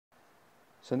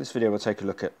So in this video we'll take a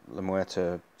look at La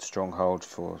Muerte stronghold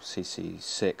for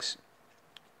CC6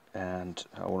 and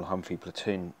all Humvee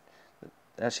platoon.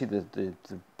 Actually the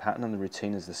pattern and the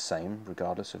routine is the same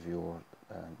regardless of your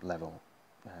level.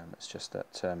 It's just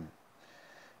that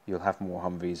you'll have more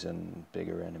Humvees and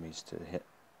bigger enemies to hit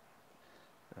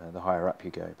the higher up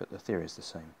you go, but the theory is the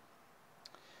same.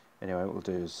 Anyway, what we'll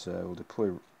do is we'll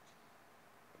deploy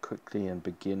quickly and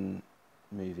begin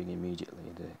moving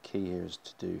immediately. The key here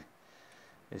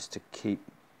is to keep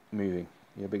moving.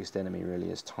 Your biggest enemy really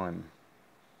is time.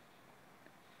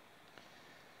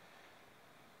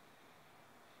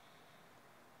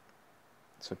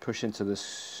 So push into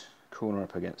this corner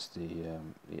up against the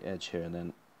edge here, and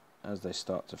then as they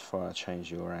start to fire,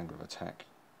 change your angle of attack.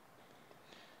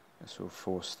 This will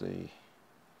force the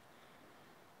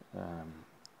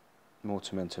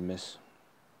mortarmen to miss.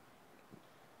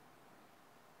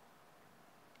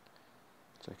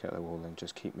 Take out the wall and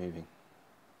just keep moving.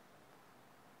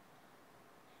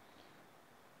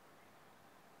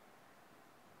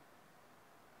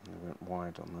 I went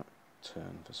wide on that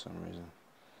turn for some reason.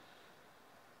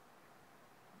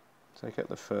 Take out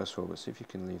the first wall, but see if you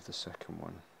can leave the second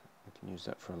one. You can use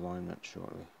that for alignment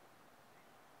shortly.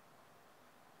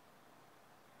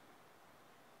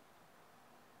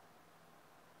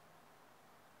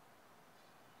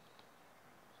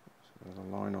 So there's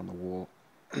a line on the wall,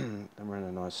 and we're in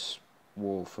a nice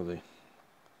wall for the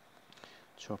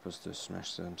choppers to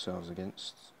smash themselves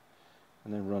against,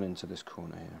 and then run into this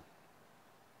corner here.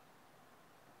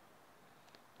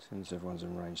 As soon as everyone's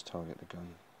in range, target the gun.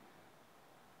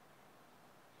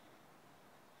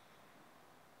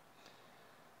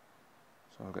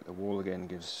 So I'll get the wall again,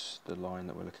 gives the line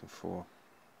that we're looking for.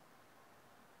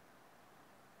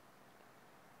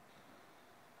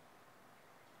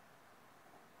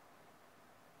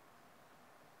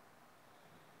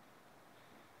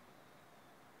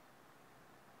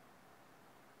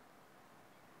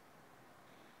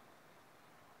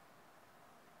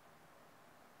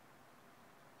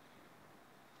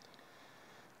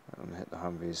 I'm going to hit the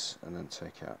Humvees and then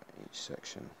take out each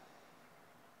section.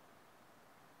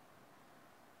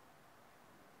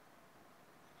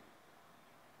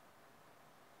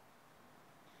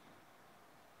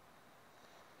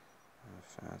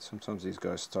 Sometimes these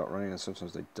guys start running and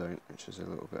sometimes they don't, which is a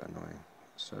little bit annoying.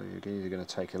 So you're either going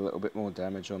to take a little bit more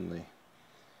damage on the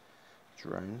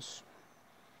drones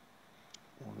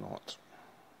or not,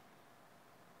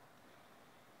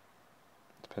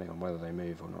 depending on whether they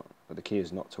move or not. But the key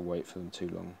is not to wait for them too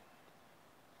long.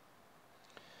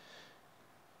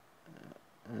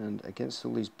 And against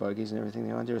all these buggies and everything,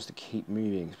 the idea is to keep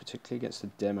moving, particularly against the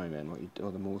demo men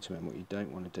or the mortarmen. What you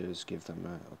don't want to do is give them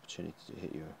an opportunity to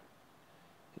hit your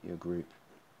group.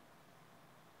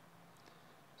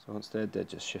 So once they're dead,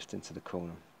 just shift into the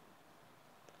corner.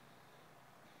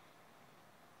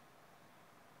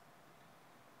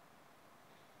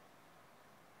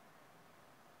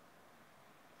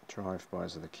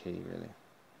 Drive-bys are the key, really,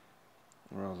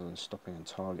 rather than stopping and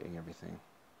targeting everything.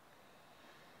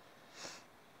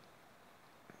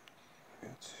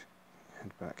 Let's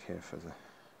head back here for the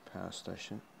power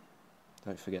station.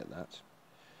 Don't forget that.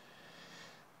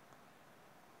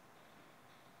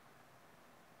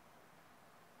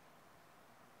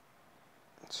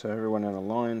 So everyone in a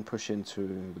line, push into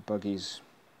the buggies.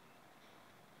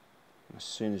 As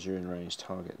soon as you're in range,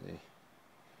 target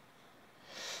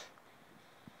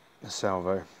the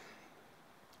salvo.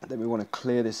 And then we want to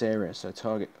clear this area, so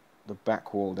target the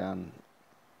back wall down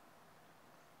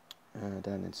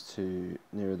into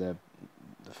nearer the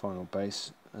final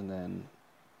base, and then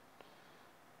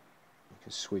you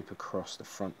can sweep across the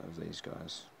front of these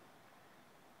guys.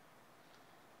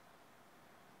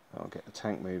 That'll get the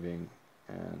tank moving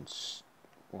and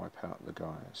wipe out the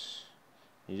guys.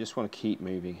 You just want to keep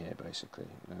moving here, basically.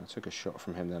 Now, I took a shot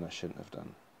from him then I shouldn't have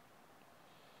done.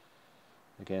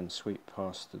 Again, sweep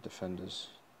past the defenders.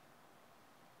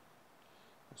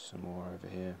 There's some more over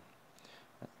here.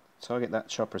 Target that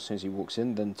chopper as soon as he walks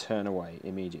in, then turn away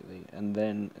immediately, and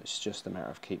then it's just a matter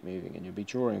of keep moving, and you'll be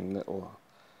drawing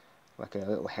like a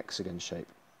little hexagon shape.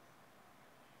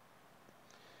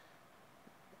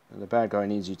 And the bad guy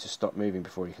needs you to stop moving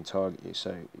before he can target you,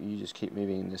 so you just keep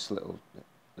moving in this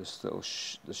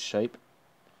shape,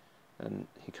 and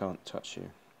he can't touch you.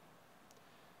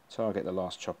 Target the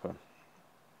last chopper.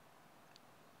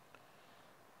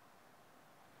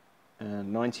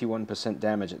 And 91%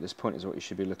 damage at this point is what you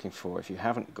should be looking for. If you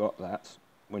haven't got that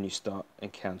when you start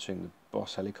encountering the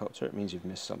boss helicopter, it means you've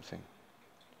missed something.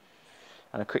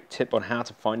 And a quick tip on how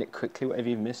to find it quickly, whatever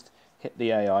you've missed, hit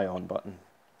the AI on button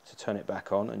to turn it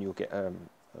back on, and you'll get a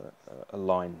a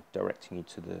line directing you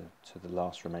to the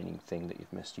last remaining thing that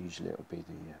you've missed. Usually it'll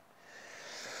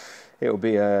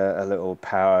be a little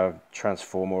power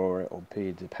transformer, or it'll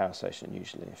be the power station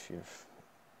usually if you've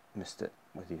missed it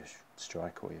with your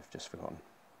strike or you've just forgotten.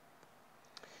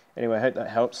 Anyway, I hope that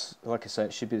helps. Like I say,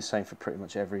 it should be the same for pretty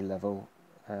much every level.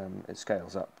 It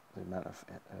scales up the amount of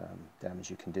damage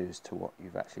you can do as to what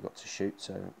you've actually got to shoot,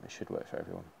 so it should work for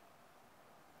everyone.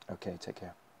 Okay, take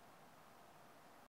care.